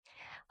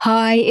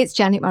Hi, it's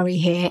Janet Murray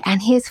here,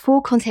 and here's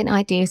 4 content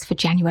ideas for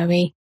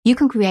January you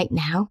can create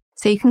now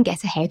so you can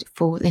get ahead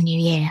for the new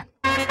year.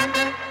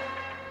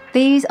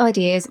 These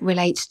ideas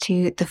relate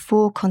to the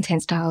 4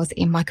 content styles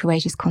in my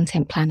Courageous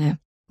Content Planner: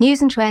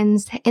 news and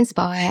trends,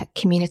 inspire,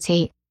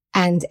 community,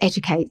 and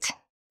educate.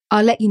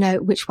 I'll let you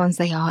know which ones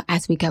they are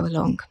as we go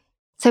along.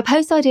 So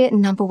post idea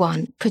number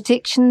 1,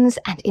 predictions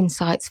and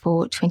insights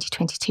for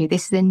 2022.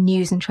 This is a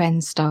news and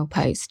trends style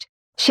post.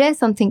 Share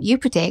something you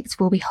predict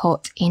will be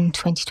hot in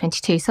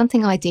 2022,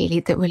 something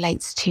ideally that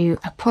relates to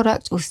a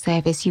product or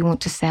service you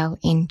want to sell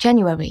in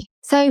January.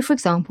 So, for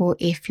example,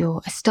 if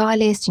you're a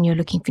stylist and you're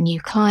looking for new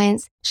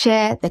clients,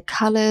 share the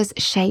colours,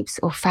 shapes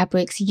or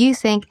fabrics you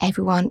think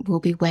everyone will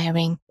be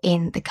wearing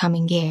in the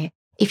coming year.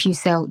 If you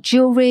sell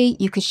jewellery,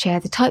 you could share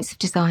the types of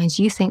designs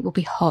you think will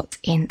be hot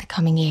in the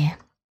coming year.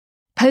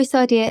 Post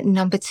idea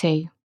number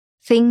 2,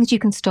 things you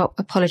can stop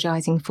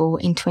apologising for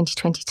in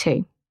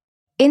 2022.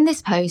 In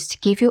this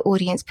post, give your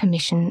audience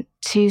permission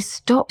to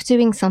stop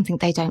doing something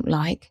they don't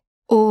like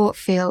or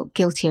feel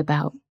guilty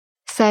about.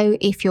 So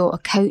if you're a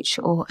coach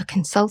or a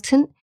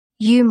consultant,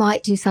 you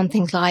might do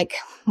something like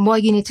why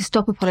you need to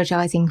stop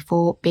apologising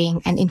for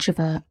being an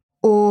introvert,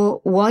 or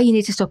why you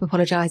need to stop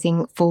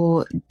apologising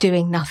for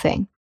doing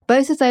nothing.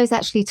 Both of those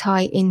actually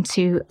tie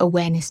into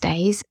awareness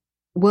days.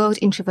 World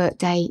Introvert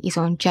Day is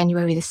on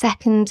January the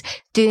 2nd.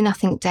 Do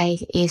Nothing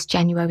Day is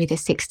January the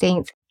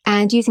 16th.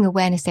 And using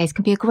awareness days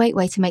can be a great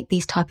way to make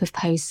these type of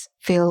posts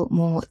feel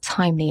more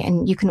timely.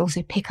 And you can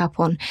also pick up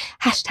on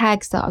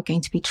hashtags that are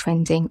going to be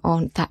trending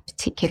on that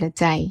particular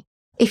day.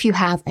 If you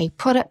have a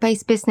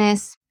product-based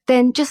business,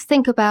 then just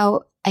think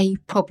about a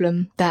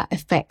problem that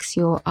affects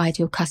your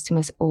ideal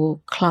customers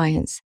or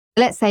clients.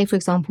 Let's say, for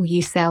example,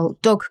 you sell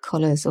dog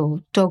collars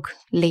or dog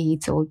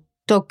leads or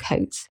dog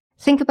coats.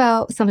 Think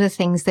about some of the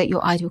things that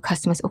your ideal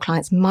customers or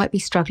clients might be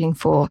struggling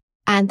for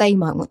and they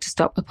might want to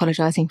stop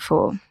apologising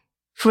for.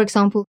 For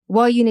example,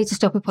 why you need to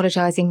stop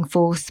apologising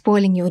for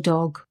spoiling your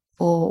dog,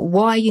 or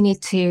why you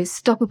need to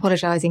stop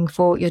apologising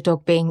for your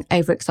dog being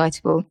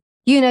overexcitable.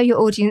 You know your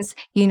audience,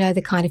 you know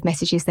the kind of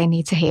messages they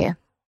need to hear.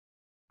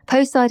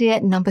 Post idea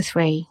number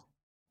 3,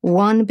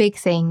 one big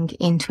thing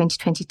in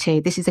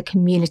 2022. This is a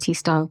community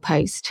style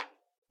post.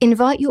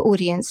 Invite your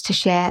audience to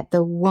share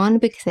the one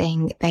big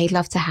thing they'd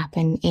love to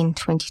happen in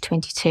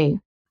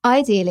 2022.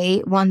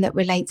 Ideally, one that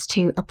relates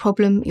to a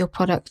problem your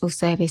product or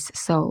service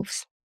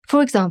solves.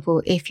 For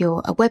example, if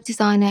you're a web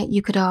designer,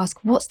 you could ask,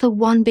 what's the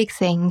one big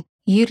thing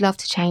you'd love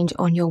to change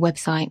on your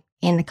website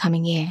in the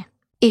coming year?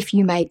 If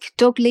you make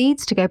dog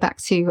leads, to go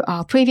back to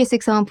our previous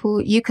example,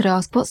 you could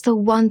ask, what's the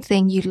one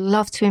thing you'd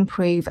love to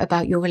improve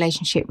about your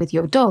relationship with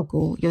your dog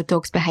or your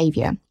dog's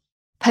behaviour?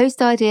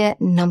 Post idea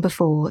number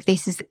 4.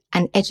 This is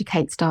an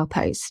educate style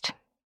post.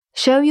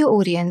 Show your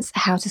audience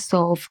how to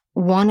solve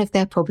one of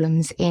their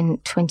problems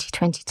in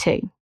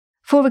 2022.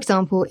 For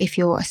example, if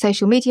you're a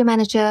social media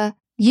manager,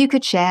 you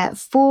could share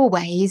 4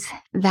 ways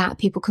that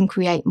people can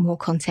create more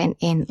content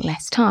in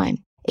less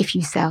time. If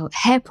you sell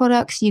hair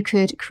products, you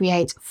could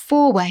create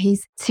 4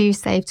 ways to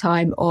save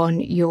time on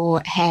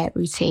your hair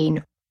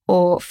routine,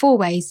 or 4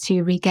 ways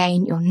to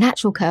regain your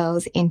natural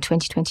curls in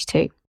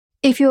 2022.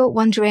 If you're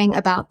wondering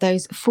about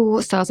those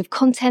 4 styles of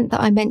content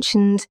that I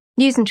mentioned,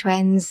 news and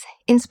trends,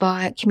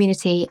 inspire,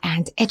 community,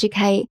 and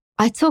educate,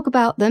 I talk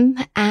about them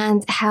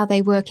and how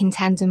they work in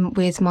tandem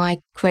with my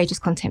Courageous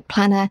Content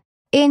Planner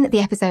in the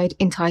episode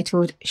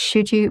entitled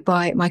Should You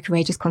Buy My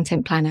Courageous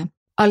Content Planner?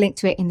 I'll link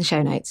to it in the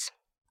show notes.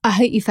 I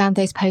hope you found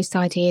those post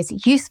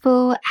ideas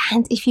useful,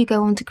 and if you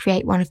go on to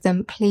create one of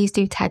them, please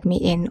do tag me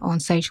in on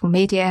social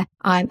media.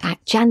 I'm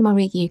at Jan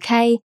Murray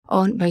UK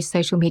on most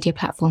social media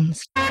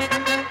platforms.